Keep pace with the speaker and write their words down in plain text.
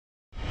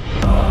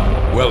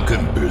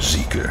Welcome,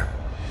 Berserker,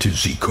 to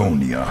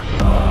Ziconia.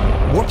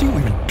 What do you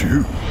even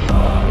do?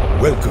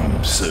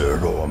 Welcome,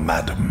 sir or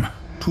madam,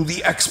 to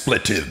the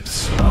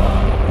expletives.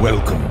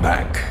 Welcome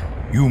back.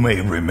 You may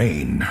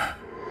remain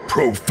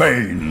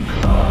profane.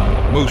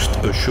 Most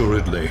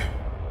assuredly,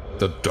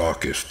 the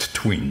darkest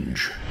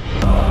twinge.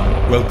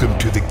 Welcome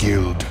to the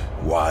guild,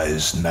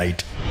 wise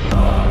knight.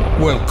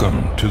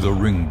 Welcome to the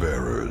ring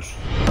bearers.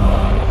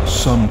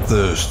 Some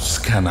thirsts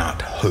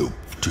cannot hope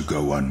to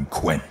go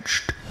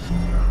unquenched.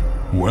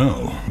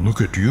 Well, look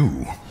at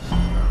you.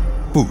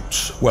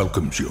 Boots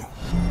welcomes you.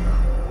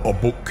 A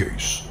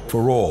bookcase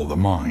for all the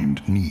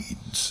mind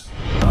needs.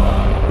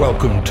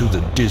 Welcome to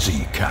the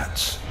dizzy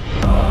cats.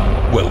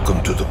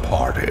 Welcome to the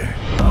party.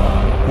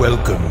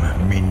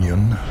 Welcome,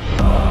 minion.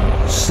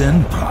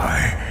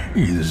 Senpai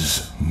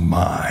is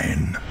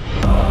mine.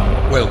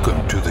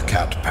 Welcome to the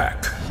cat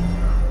pack.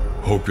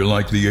 Hope you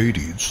like the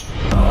 80s.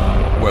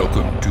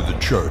 Welcome to the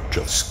Church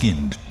of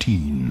Skinned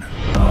Teen.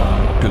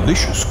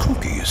 Delicious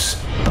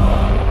cookies.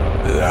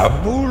 La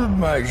boule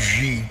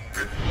magique.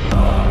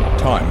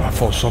 Time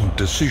for some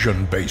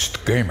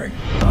decision-based gaming.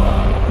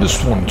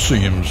 This one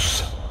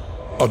seems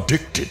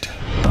addicted.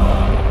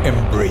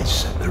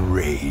 Embrace the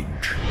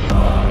rage.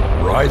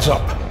 Rise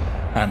up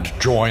and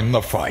join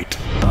the fight.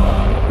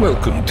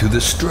 Welcome to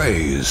the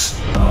Strays.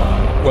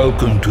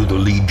 Welcome to the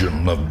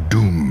Legion of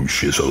Doom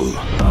Shizzle.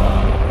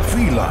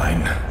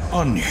 Feline,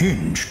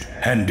 unhinged,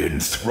 and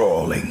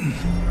enthralling.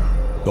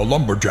 The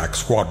Lumberjack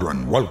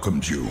Squadron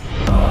welcomes you.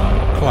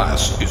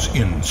 Class is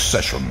in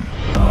session.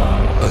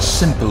 A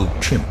simple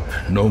chimp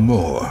no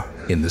more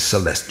in the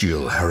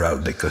Celestial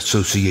Heraldic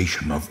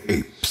Association of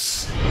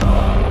Apes.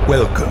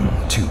 Welcome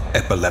to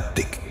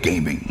Epileptic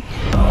Gaming.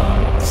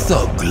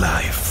 Thug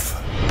life.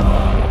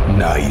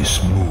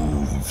 Nice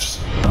moves.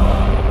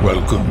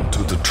 Welcome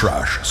to the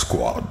Trash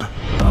Squad.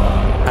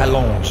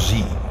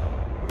 Allons-y.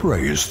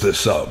 Praise the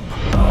sub.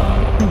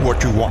 Do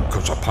what you want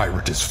cause a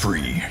pirate is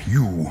free.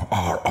 You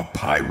are a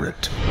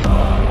pirate.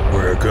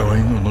 We're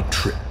going on a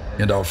trip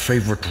in our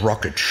favorite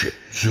rocket ship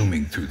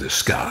zooming through the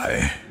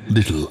sky.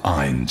 Little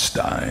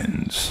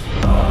Einsteins.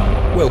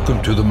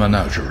 Welcome to the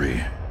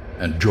menagerie.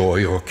 Enjoy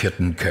your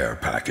kitten care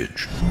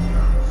package.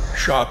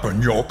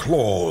 Sharpen your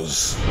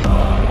claws.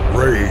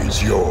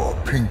 Raise your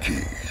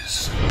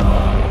pinkies.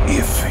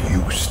 If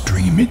you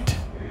stream it,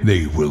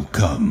 they will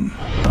come.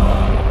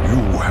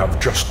 You have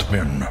just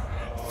been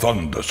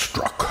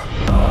thunderstruck.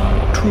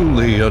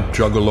 Truly a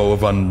juggalo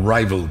of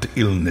unrivaled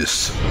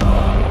illness.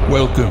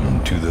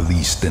 Welcome to the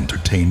least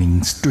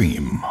entertaining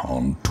stream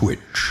on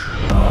Twitch.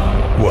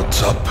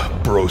 What's up,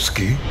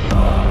 broski?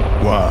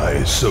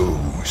 Why so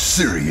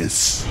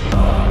serious?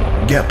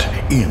 Get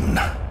in,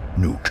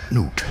 Newt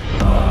Newt.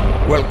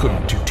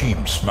 Welcome to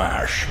Team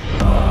Smash.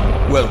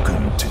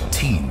 Welcome to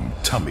Team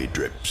Tummy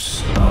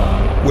Drips.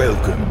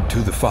 Welcome to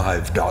the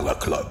 $5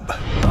 Club.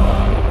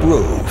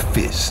 Bro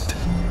Fist.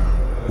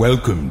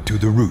 Welcome to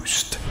the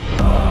Roost.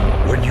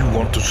 When you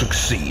want to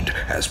succeed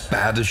as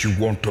bad as you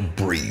want to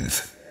breathe,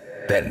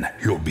 then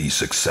you'll be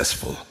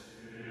successful.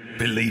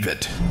 Believe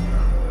it.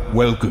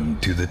 Welcome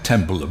to the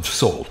Temple of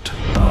Salt.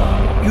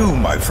 You,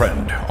 my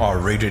friend, are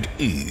rated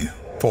E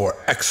for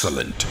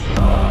excellent.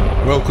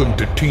 Welcome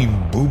to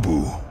Team Boo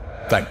Boo.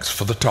 Thanks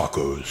for the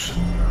tacos.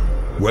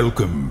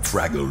 Welcome,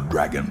 Fraggle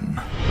Dragon.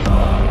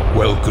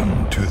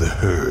 Welcome to the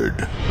herd.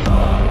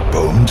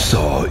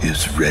 Bonesaw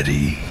is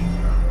ready.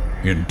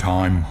 In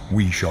time,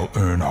 we shall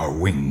earn our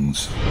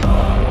wings.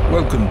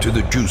 Welcome to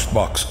the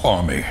Juicebox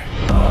Army.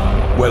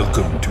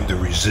 Welcome to the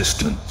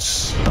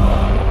Resistance.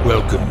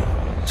 Welcome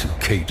to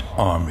Kate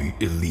Army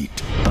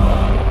Elite.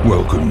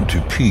 Welcome to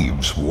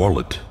Peeves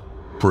Wallet.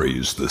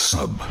 Praise the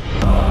sub.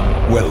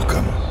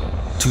 Welcome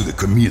to the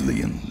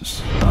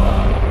Chameleons.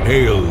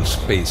 Hail,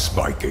 Space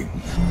Viking.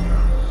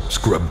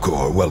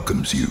 Scrubcore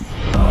welcomes you.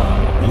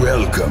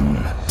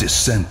 Welcome,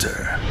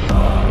 Dissenter.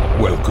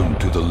 Welcome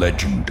to the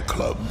Legend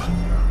Club.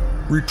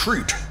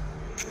 Retreat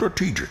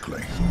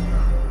strategically.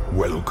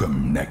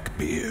 Welcome,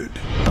 Neckbeard.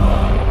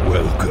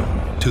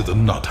 Welcome to the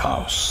Nut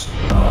House.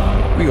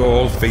 We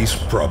all face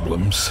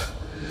problems.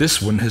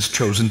 This one has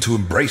chosen to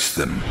embrace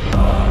them.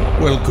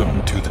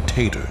 Welcome to the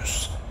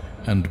Taters.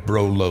 And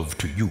bro love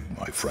to you,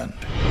 my friend.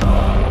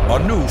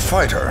 A new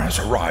fighter has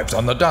arrived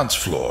on the dance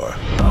floor.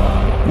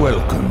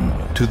 Welcome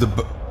to the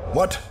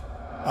What?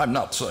 I'm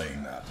not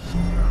saying that.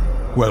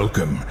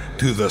 Welcome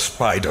to the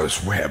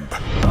Spider's Web.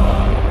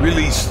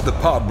 Release the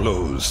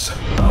Pablos.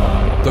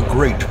 The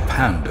Great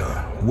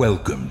Panda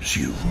welcomes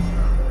you.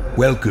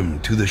 Welcome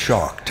to the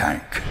Shark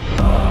Tank.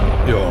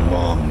 Your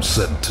mom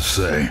said to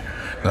say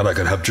that I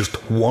could have just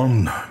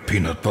one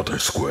peanut butter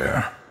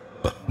square,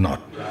 but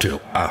not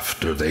till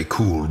after they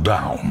cool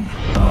down.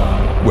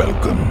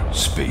 Welcome,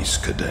 Space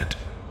Cadet.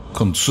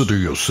 Consider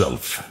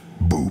yourself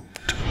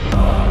booped.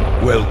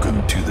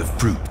 Welcome to the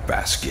Fruit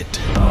Basket.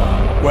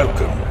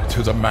 Welcome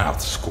to the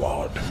Math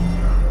Squad.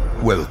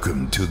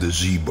 Welcome to the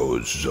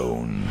Zebo's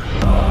Zone.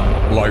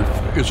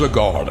 Life is a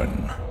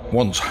garden.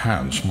 One's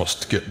hands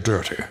must get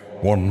dirty.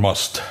 One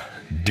must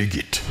dig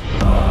it.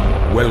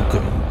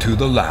 Welcome to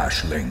the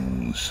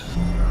Lashlings.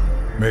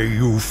 May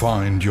you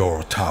find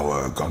your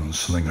tower,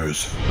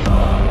 gunslingers.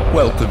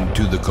 Welcome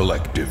to the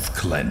collective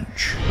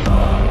clench.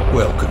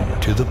 Welcome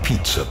to the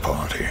pizza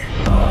party.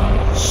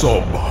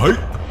 Sub-hype?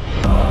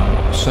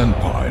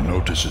 Senpai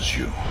notices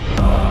you.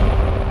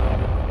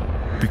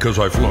 Because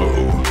I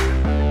flow.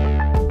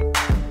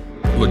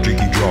 La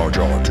jiggy jar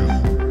jar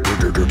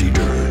to dirty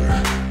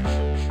dir.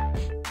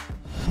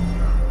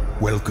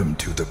 Welcome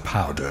to the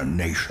Powder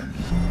Nation.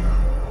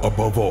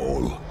 Above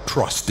all,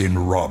 trust in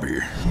Robbie.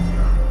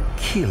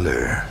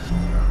 Killer.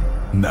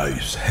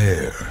 Nice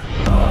hair.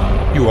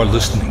 You are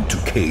listening to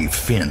Cave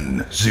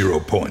Fin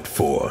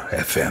 0.4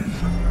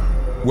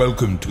 FM.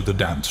 Welcome to the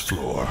dance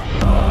floor.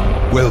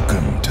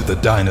 Welcome to the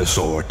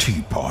Dinosaur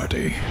Tea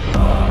Party.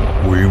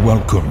 We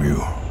welcome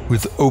you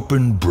with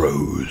open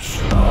bros.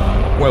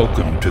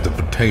 Welcome to the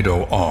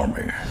Potato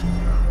Army.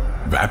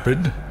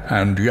 Vapid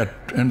and yet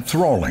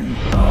enthralling.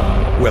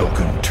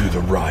 Welcome to the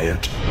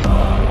riot.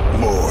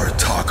 More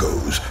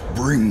tacos.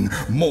 Bring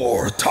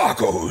more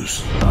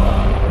tacos.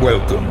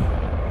 Welcome,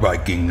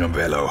 Viking of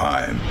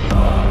Elohim.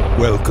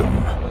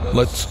 Welcome.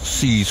 Let's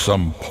see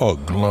some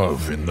pug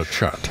love in the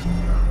chat.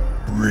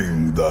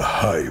 Bring the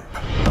hype.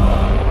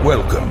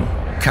 Welcome,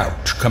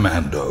 Couch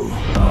Commando.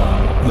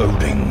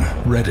 Loading,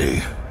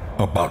 ready,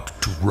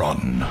 about to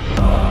run.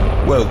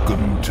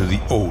 Welcome to the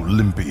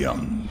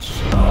Olympians.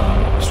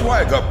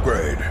 Swag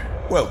upgrade.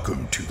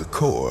 Welcome to the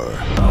core.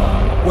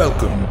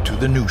 Welcome to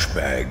the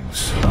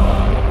douchebags.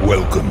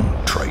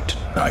 Welcome, trite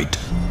knight.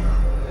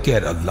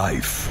 Get a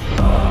life.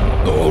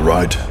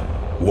 Alright,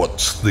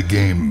 what's the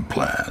game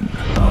plan?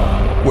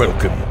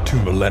 Welcome to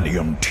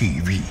Millennium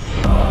TV.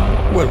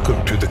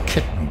 Welcome to the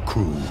Kitten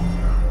Crew.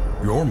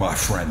 You're my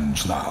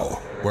friends now.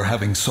 We're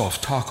having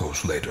soft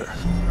tacos later.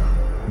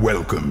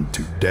 Welcome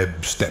to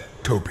Deb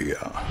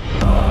Steptopia.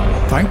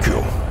 Thank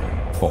you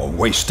for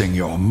wasting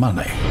your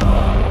money.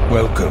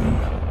 Welcome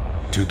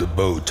to the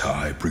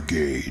Bowtie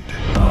Brigade.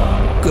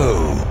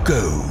 Go,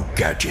 go,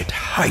 gadget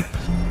hype.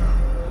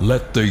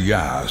 Let the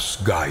Yas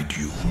guide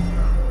you.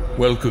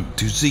 Welcome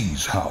to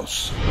Z's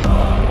house.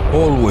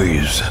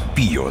 Always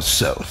be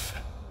yourself.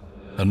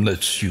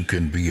 Unless you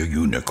can be a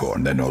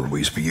unicorn, then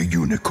always be a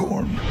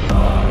unicorn.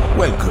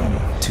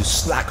 Welcome to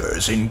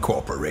Slackers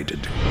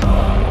Incorporated.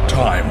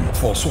 Time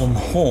for some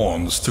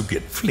horns to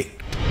get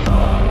flicked.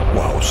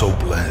 Wow, so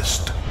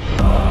blessed.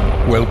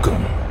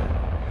 Welcome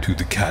to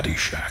the Caddy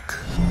Shack.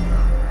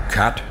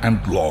 Cat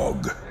and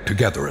log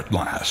together at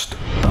last.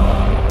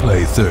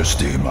 Play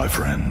thirsty, my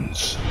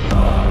friends.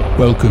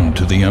 Welcome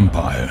to the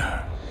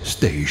Empire.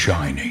 Stay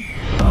shiny.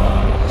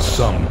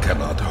 Some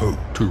cannot hope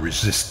to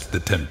resist the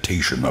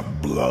temptation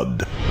of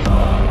blood.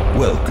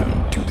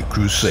 Welcome to the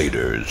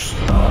Crusaders.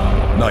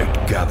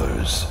 Night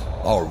gathers.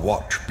 Our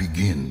watch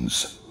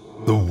begins.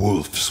 The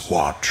Wolf's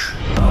Watch.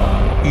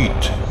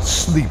 Eat,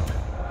 sleep,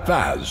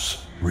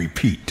 faz,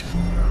 repeat.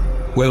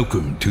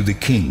 Welcome to the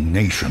King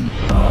Nation.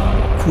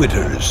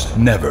 Quitters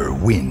never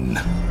win.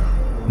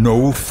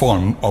 No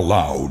fun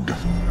allowed.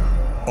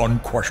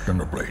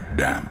 Unquestionably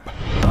damp.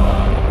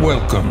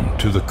 Welcome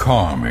to the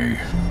Carmy.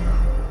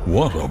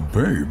 What a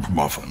babe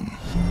muffin.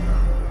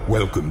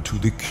 Welcome to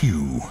the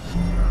Q.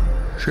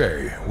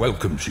 Shay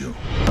welcomes you.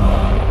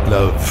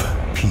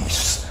 Love,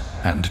 peace,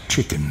 and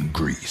chicken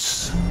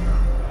grease.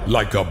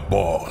 Like a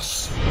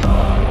boss.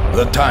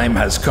 The time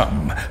has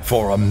come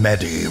for a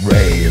Medi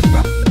rave.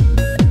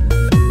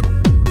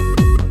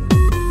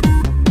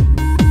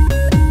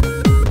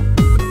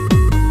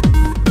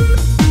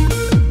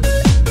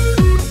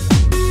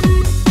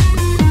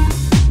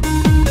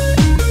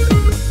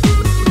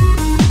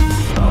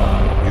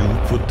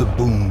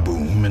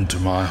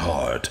 My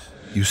heart,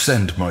 you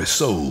send my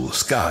soul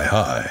sky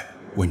high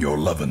when your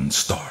lovin'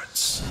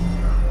 starts.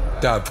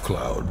 Dav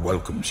Cloud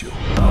welcomes you.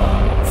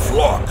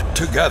 Flock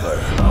together.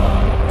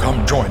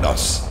 Come join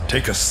us.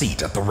 Take a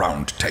seat at the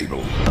round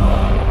table.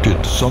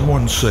 Did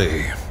someone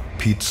say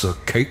pizza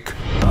cake?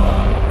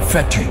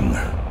 Fetching,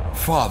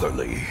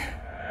 fatherly,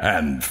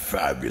 and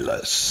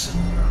fabulous.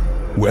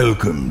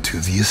 Welcome to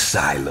the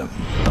asylum.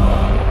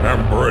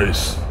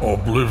 Embrace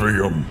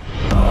oblivion.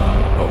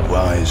 A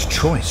wise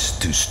choice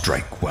to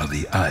strike while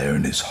the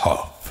iron is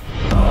hot.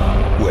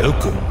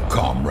 Welcome,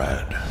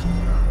 comrade.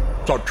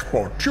 Such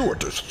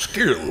fortuitous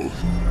skill.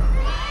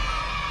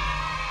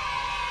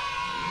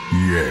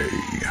 Yay.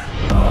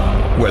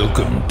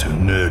 Welcome to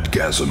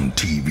Nerdgasm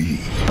TV.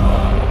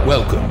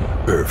 Welcome,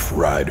 Earth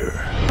Rider.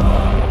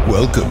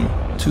 Welcome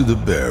to the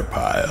Bear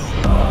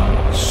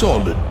Pile.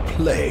 Solid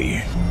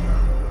play.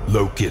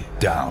 Loke it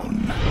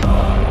down.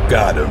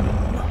 Got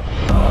him.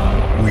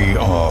 We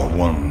are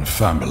one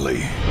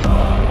family.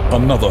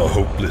 Another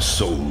hopeless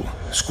soul,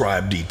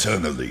 scribed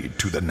eternally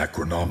to the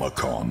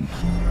Necronomicon.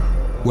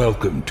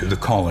 Welcome to the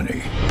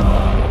colony.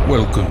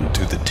 Welcome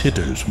to the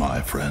titters,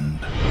 my friend.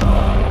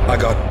 I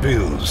got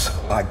bills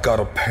I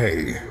gotta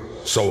pay,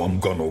 so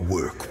I'm gonna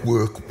work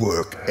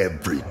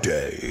every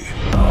day.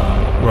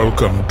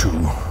 Welcome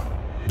to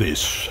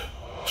this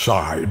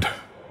side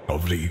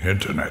of the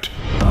internet.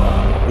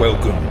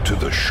 Welcome to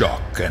the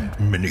Shock and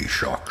Mini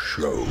Shock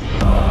Show.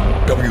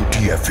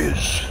 WTF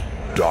is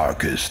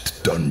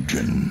darkest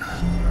dungeon.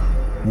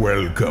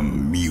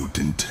 Welcome,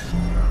 mutant.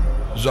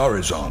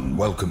 Zarizon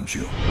welcomes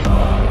you.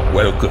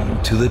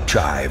 Welcome to the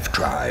Chive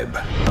Tribe.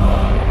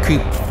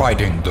 Keep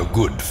fighting the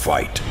good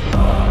fight.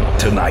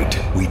 Tonight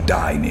we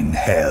dine in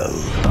hell.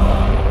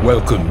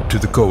 Welcome to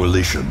the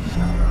Coalition.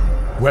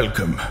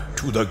 Welcome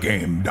to the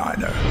Game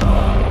Diner.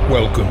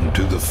 Welcome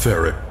to the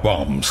Ferret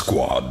Bomb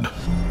Squad.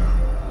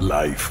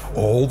 Life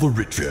all the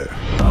richer.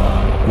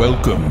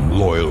 Welcome,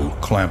 loyal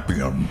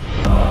Clampion.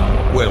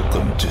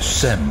 Welcome to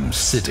Sem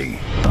City.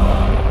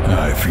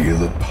 I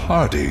feel a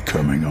party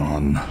coming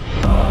on.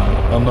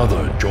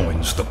 Another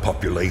joins the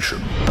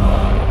population.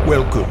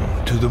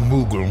 Welcome to the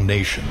Moogle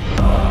Nation.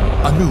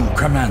 A new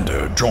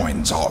commander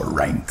joins our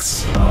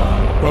ranks.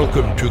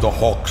 Welcome to the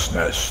Hawk's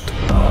Nest.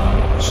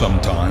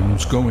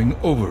 Sometimes going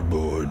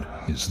overboard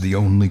is the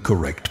only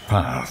correct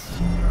path.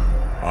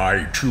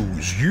 I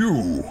choose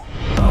you.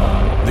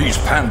 These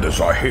pandas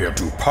are here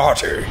to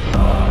party.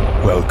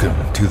 Welcome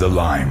to the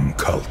Lime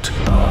Cult.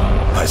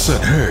 I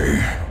said,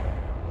 hey,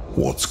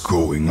 what's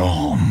going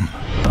on?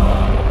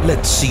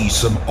 Let's see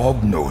some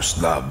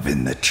Ognos love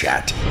in the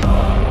chat.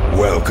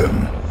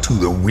 Welcome to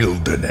the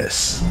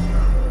wilderness.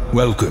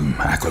 Welcome,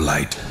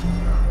 Acolyte.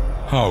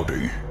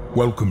 Howdy.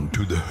 Welcome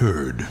to the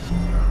herd.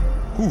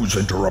 Who's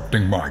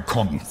interrupting my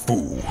kung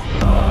fu?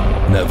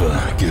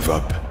 Never give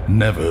up.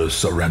 Never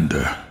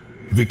surrender.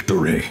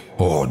 Victory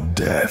or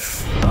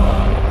death.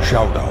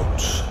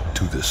 Shoutouts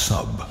to the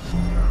sub.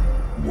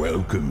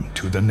 Welcome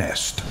to the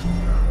nest.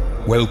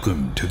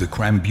 Welcome to the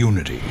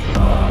Crambunity.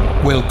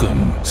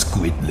 Welcome,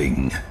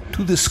 Squidling,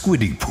 to the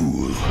Squiddy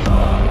Pool.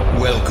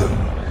 Welcome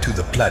to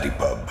the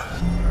Platypub.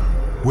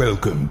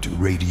 Welcome to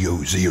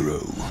Radio Zero.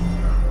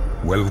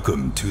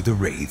 Welcome to the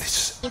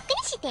Wraiths.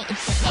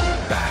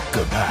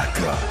 Baka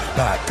baka,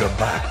 baka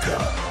baka,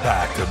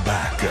 baka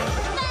baka.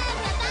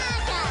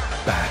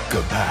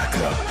 Baka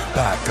baka,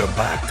 baka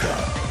baka.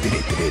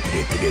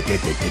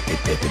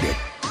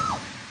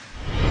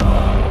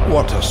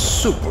 What a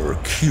super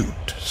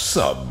cute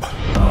sub.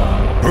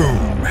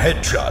 Boom,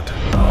 headshot.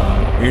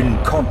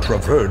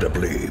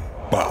 Incontrovertibly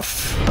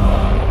buff.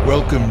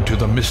 Welcome to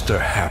the Mr.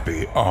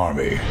 Happy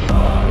Army.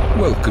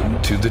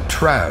 Welcome to the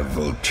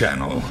Travel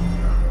Channel.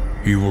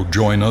 He will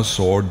join us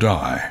or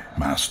die,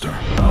 Master.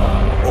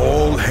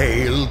 All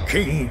hail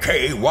King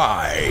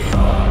KY.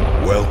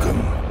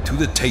 Welcome to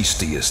the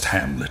tastiest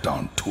hamlet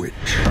on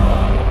Twitch.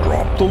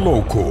 Drop the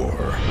low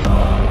core.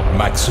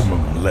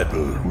 Maximum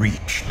level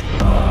reached.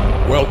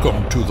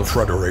 Welcome to the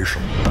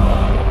Federation.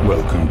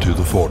 Welcome to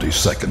the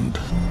 42nd.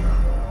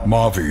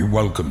 Mavi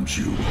welcomes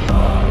you.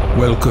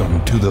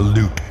 Welcome to the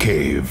Loot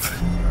Cave.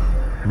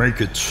 Make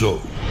it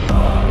so.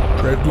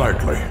 Tread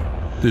lightly.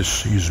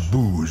 This is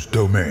Boo's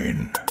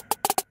domain.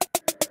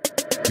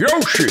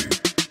 Yoshi!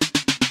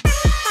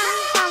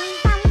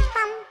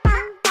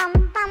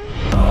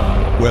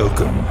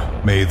 Welcome.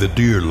 May the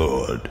dear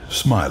Lord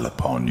smile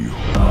upon you.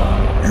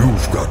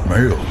 You've got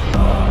mail.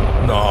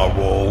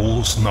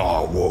 Narwhals,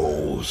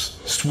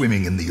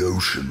 swimming in the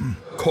ocean,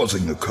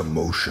 causing a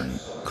commotion,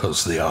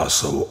 'cause they are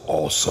so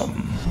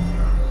awesome.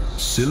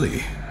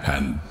 Silly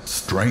and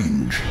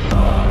strange.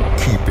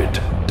 Keep it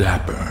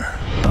dapper.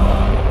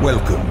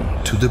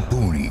 Welcome to the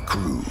Booney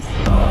Crew.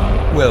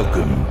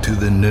 Welcome to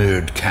the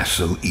Nerd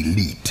Castle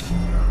Elite.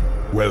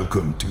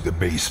 Welcome to the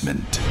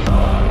basement.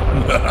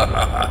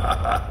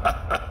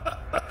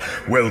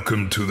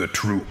 Welcome to the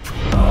troop.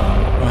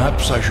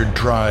 Perhaps I should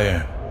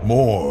try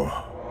more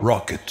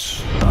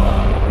rockets.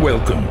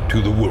 Welcome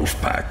to the wolf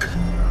pack.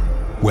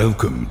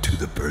 Welcome to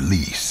the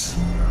police.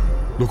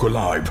 Look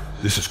alive,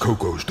 this is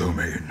Coco's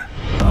domain.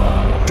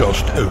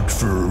 Just out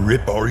for a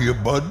rip, are you,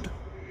 bud?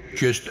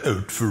 Just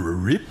out for a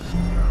rip?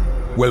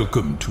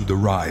 Welcome to the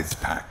Writhe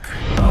pack.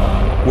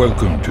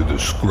 Welcome to the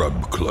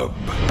Scrub Club.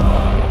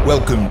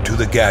 Welcome to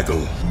the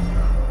Gaggle.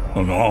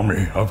 An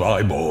army of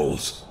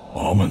eyeballs.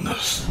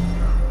 Ominous.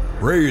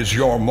 Raise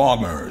your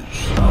mommers.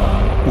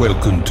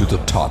 Welcome to the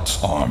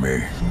Tots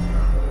Army.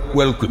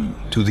 Welcome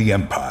to the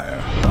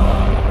Empire.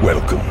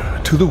 Welcome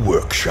to the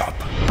Workshop.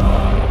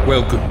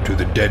 Welcome to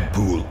the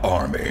Deadpool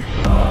Army.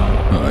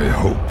 I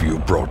hope you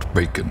brought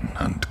bacon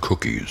and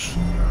cookies.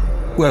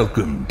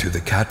 Welcome to the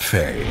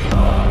Cafe.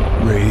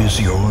 Raise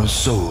your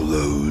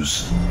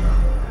solos.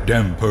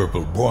 Dem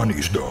purple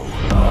bunnies though.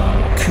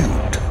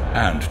 Cute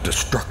and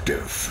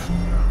destructive.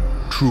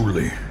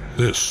 Truly,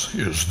 this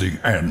is the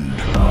end.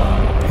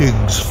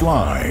 Pigs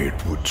fly,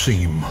 it would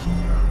seem.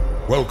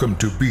 Welcome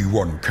to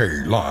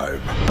B1K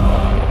Live.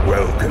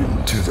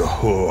 Welcome to the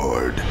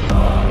Horde.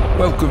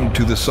 Welcome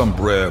to the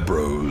Sombrero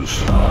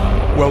Bros.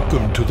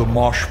 Welcome to the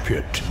Mosh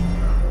Pit.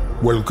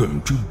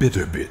 Welcome to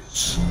Bitter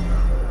Bits.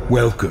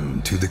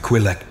 Welcome to the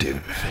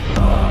Collective.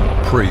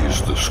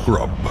 Praise the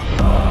Scrub.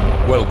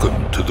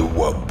 Welcome to the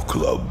Wub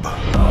Club.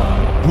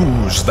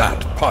 Who's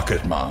that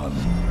pocket man?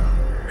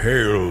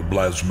 Hail,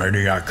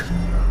 Blasmaniac.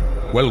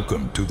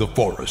 Welcome to the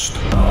Forest.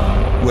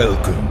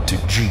 Welcome to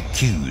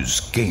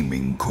GQ's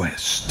Gaming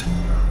Quest.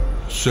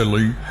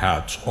 Silly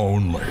hats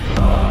only.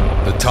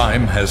 The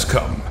time has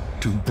come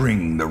to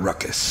bring the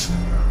ruckus.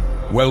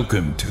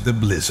 Welcome to the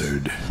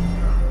Blizzard.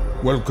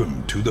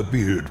 Welcome to the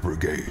Beard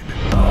Brigade.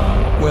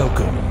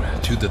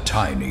 Welcome to the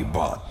Tiny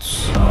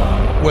Bots.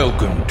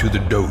 Welcome to the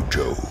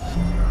Dojo.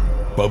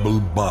 Bubble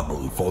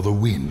bobble for the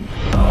win.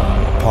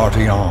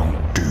 Party on,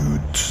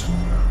 dudes.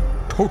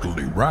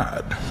 Totally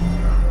rad.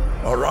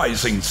 A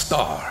rising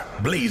star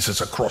blazes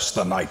across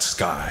the night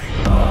sky.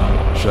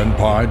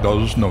 Senpai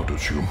does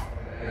notice you.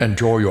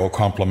 Enjoy your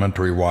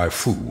complimentary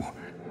waifu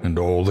and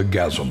all the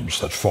gasms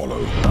that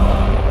follow.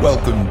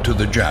 Welcome to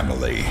the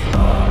Jamily.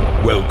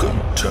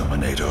 Welcome,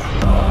 Terminator.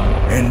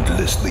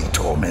 Endlessly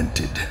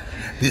tormented,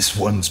 this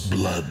one's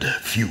blood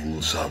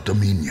fuels our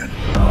dominion.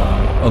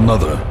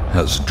 Another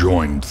has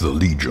joined the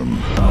Legion.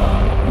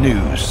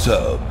 New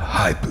sub,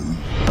 Haipu.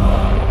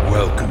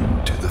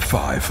 Welcome to the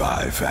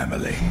Fi-Fi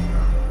family.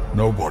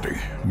 Nobody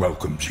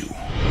welcomes you.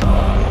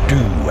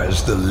 Do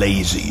as the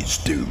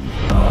lazies do.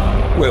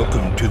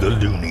 Welcome to the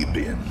loony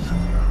bin.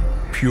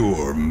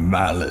 Pure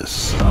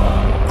malice.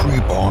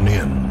 Creep on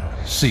in.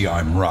 See,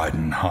 I'm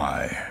riding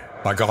high.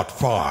 I got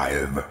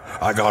 5.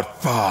 I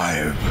got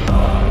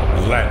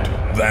 5. Let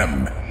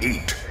them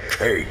eat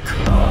cake.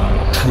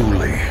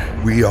 Truly,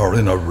 we are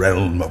in a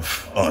realm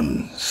of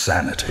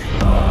unsanity.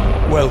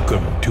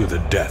 Welcome to the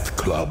Death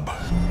Club.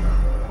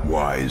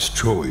 Wise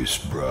choice,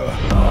 bruh.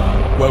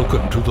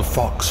 Welcome to the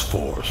Fox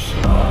Force.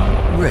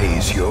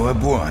 Raise your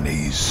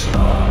abuanis.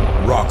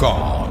 Rock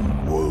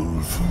on,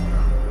 wolf.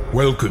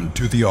 Welcome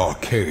to the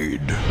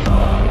arcade.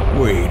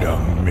 Wait a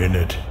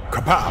minute.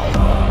 Kapow!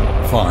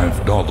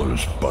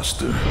 $5,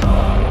 Buster.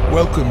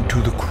 Welcome to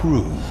the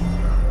crew.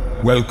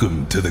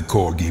 Welcome to the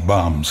Corgi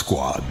Bomb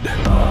Squad.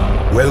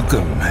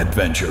 Welcome,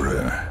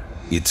 adventurer.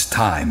 It's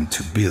time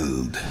to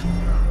build.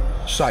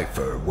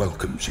 Cypher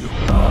welcomes you.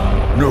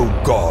 No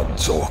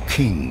gods or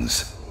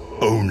kings,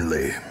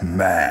 only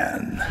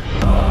man.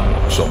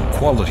 Some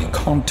quality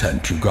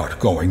content you got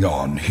going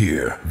on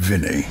here,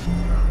 Vinny.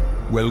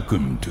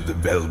 Welcome to the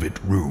Velvet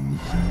Room.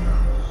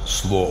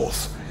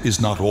 Sloth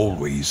is not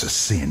always a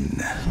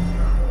sin.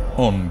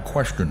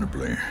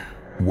 Unquestionably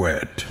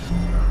wet.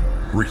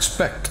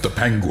 Respect the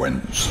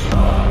penguins.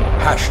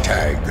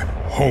 Hashtag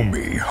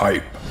homie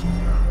hype.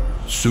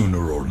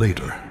 Sooner or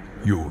later,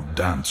 you'll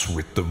dance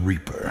with the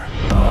Reaper.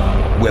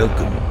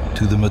 Welcome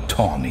to the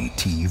Matani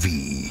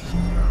TV.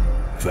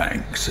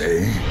 Thanks,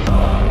 eh?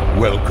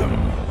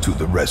 Welcome to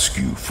the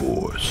Rescue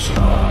Force.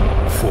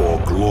 For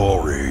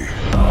glory,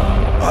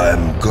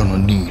 I'm gonna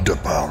need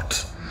about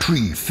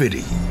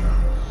 350.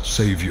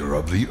 Savior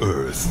of the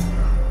Earth.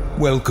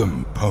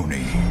 Welcome,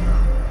 Pony.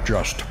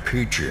 Just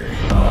peachy.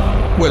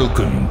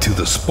 Welcome to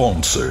the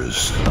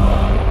sponsors.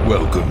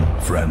 Welcome,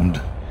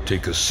 friend.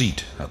 Take a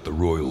seat at the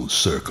Royal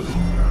Circle.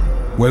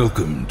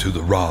 Welcome to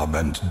the Rob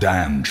and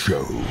Dan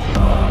Show.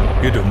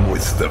 Hit 'em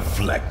with the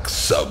Flex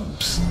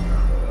subs.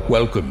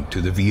 Welcome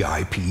to the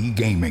VIP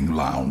Gaming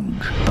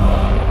Lounge.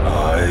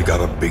 I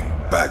got a big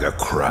bag of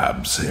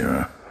crabs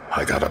here.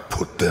 I gotta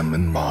put them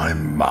in my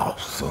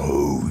mouth,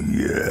 oh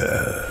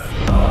yeah.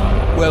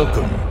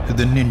 Welcome to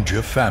the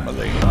Ninja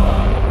Family.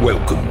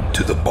 Welcome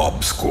to the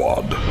Bob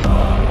Squad.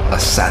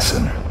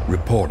 Assassin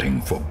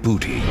reporting for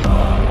booty.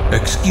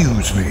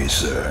 Excuse me,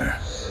 sir,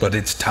 but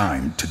it's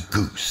time to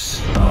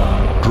goose.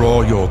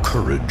 Draw your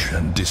courage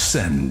and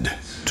descend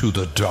to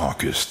the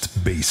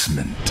darkest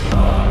basement.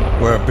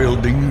 We're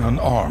building an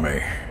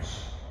army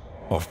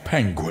of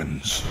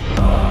penguins.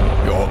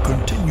 Your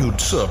continued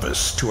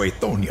service to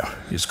Athonia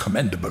is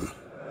commendable.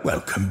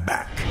 Welcome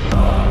back.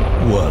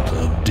 What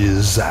a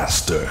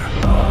disaster.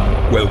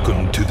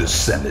 Welcome to the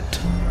Senate.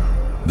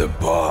 The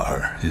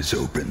bar is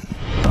open.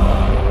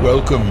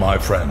 Welcome, my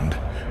friend.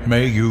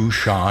 May you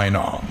shine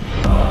on.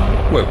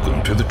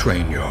 Welcome to the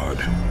train yard.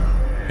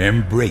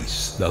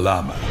 Embrace the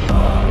llama.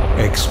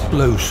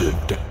 Explosive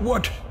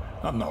what?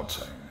 I'm not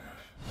saying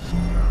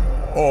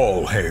that.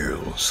 All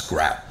hail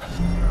Scrap.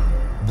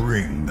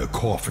 Bring the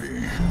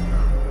coffee.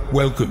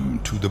 Welcome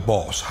to the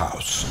Boss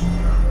House.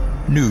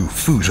 New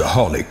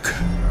Foosaholic.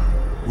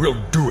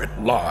 We'll do it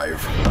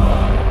live.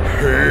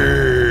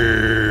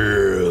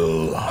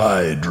 Hail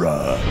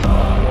Hydra.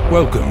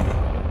 Welcome.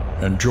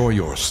 Enjoy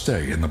your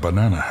stay in the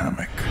banana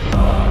hammock.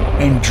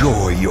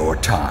 Enjoy your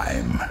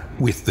time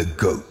with the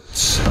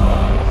goats.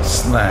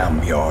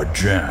 Slam your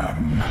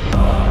jam.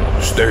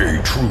 Stay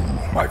true,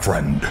 my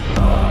friend.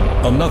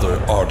 Another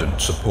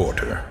ardent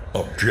supporter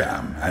of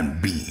Jam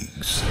and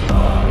Beegs.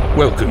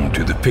 Welcome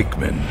to the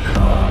Pikmin.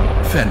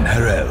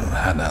 Fenherel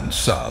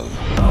Hanansal.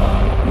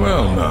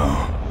 Well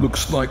now,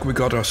 looks like we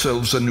got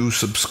ourselves a new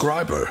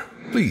subscriber.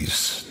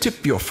 Please,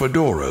 tip your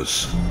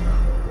fedoras.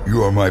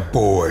 You are my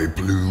boy,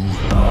 Blue.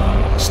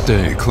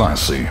 Stay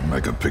classy,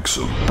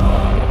 Megapixel.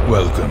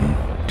 Welcome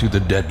to the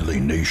Deadly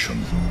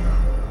Nation.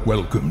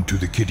 Welcome to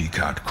the Kitty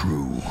Cat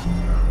crew.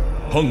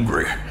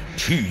 Hungry,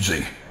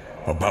 cheesy,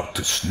 about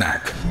to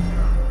snack.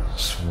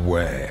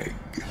 Swag.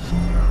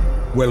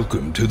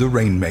 Welcome to the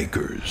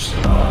Rainmakers.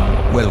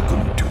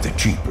 Welcome to the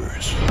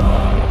Jeepers.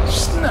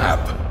 Snap!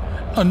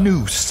 A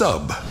new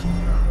sub.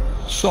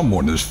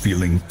 Someone is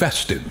feeling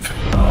festive.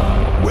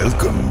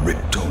 Welcome,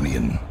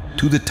 Riptonian,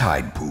 to the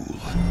Tide Pool.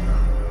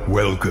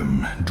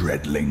 Welcome,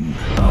 Dreadling.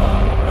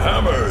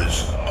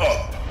 Hammers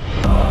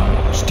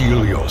up!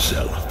 Steel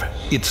yourself.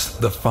 It's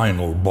the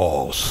final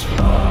boss.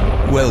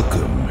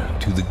 Welcome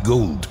to the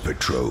Gold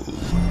Patrol.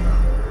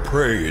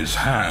 Praise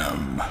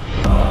Ham.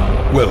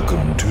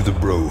 Welcome to the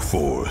Bro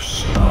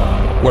Force.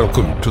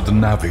 Welcome to the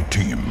Navi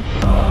team.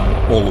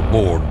 All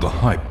aboard the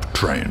hype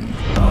train.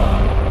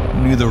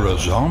 Neither a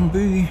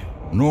zombie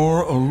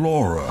nor a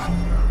Laura.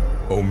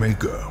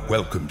 Omega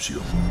welcomes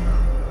you.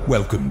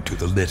 Welcome to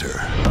the litter.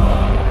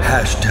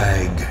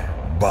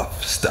 Hashtag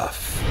buff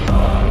stuff.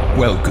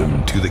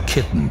 Welcome to the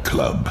Kitten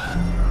Club.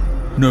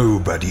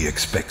 Nobody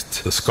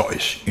expects the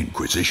Scottish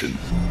Inquisition.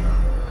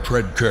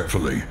 Tread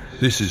carefully.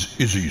 This is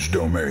Izzy's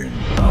domain.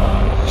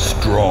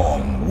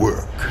 Strong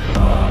work.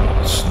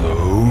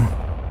 Slow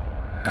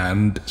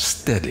and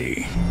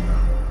steady.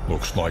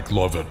 Looks like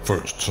love at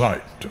first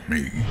sight to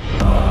me.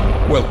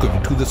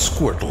 Welcome to the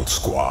Squirtle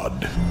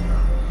Squad.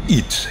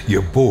 It's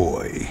your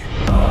boy.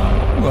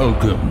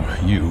 Welcome,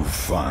 you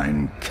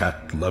fine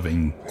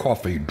cat-loving,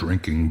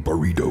 coffee-drinking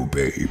burrito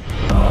babe.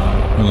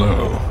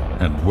 Hello,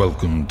 and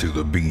welcome to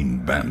the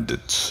Bean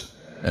Bandits.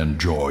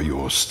 Enjoy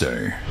your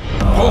stay.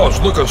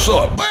 Pause, look us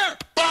up!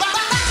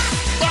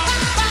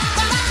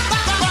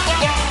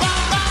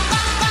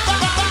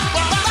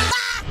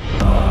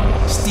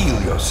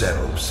 Steel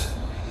yourselves.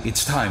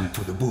 It's time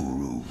for the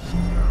Buru.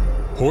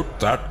 Put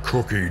that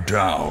cookie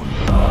down.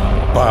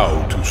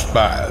 Bow to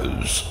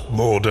Spaz,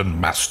 Lord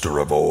and Master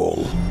of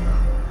all.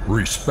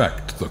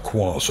 Respect the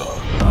Quasar.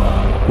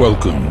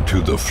 Welcome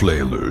to the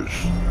Flailers.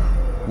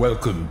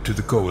 Welcome to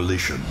the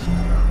Coalition.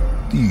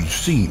 These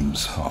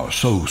seams are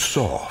so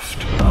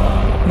soft.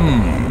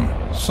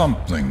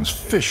 Something's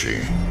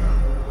fishy.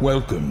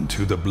 Welcome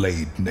to the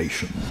Blade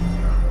Nation.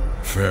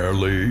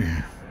 Fairly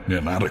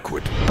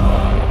inadequate.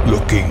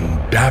 Looking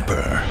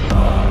dapper.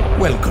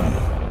 Welcome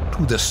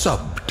to the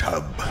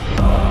Sub-Tub.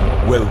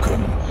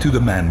 Welcome to the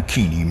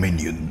Mankini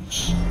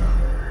Minions.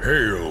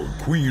 Hail,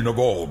 Queen of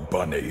all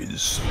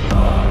bunnies.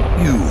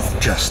 You've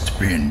just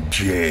been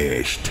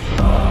jashed.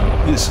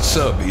 This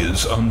sub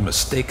is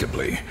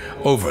unmistakably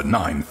over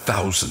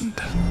 9,000.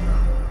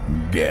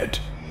 Get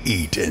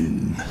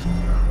eaten.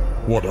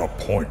 What a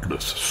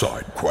pointless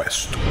side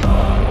quest.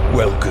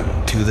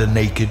 Welcome to the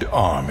Naked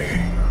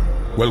Army.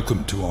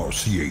 Welcome to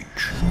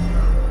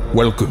RCH.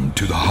 Welcome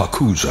to the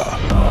Hakuza.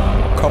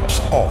 Cups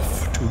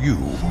off to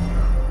you.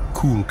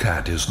 Cool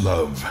Cat is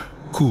love.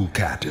 Cool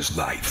Cat is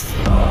life.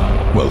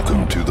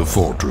 Welcome to the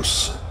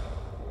Fortress.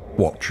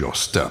 Watch your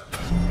step.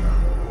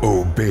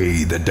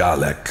 Obey the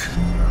Dalek.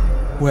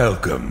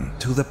 Welcome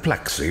to the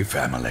Plexi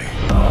family.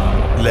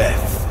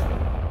 Less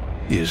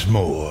is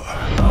more.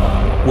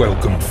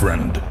 Welcome,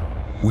 friend.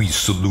 We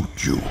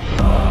salute you.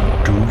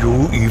 Do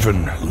you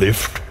even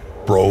lift,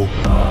 bro?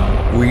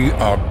 We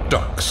are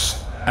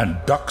ducks, and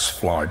ducks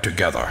fly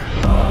together.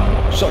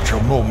 Such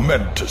a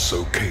momentous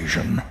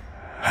occasion.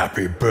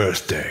 Happy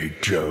birthday,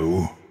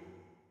 Joe.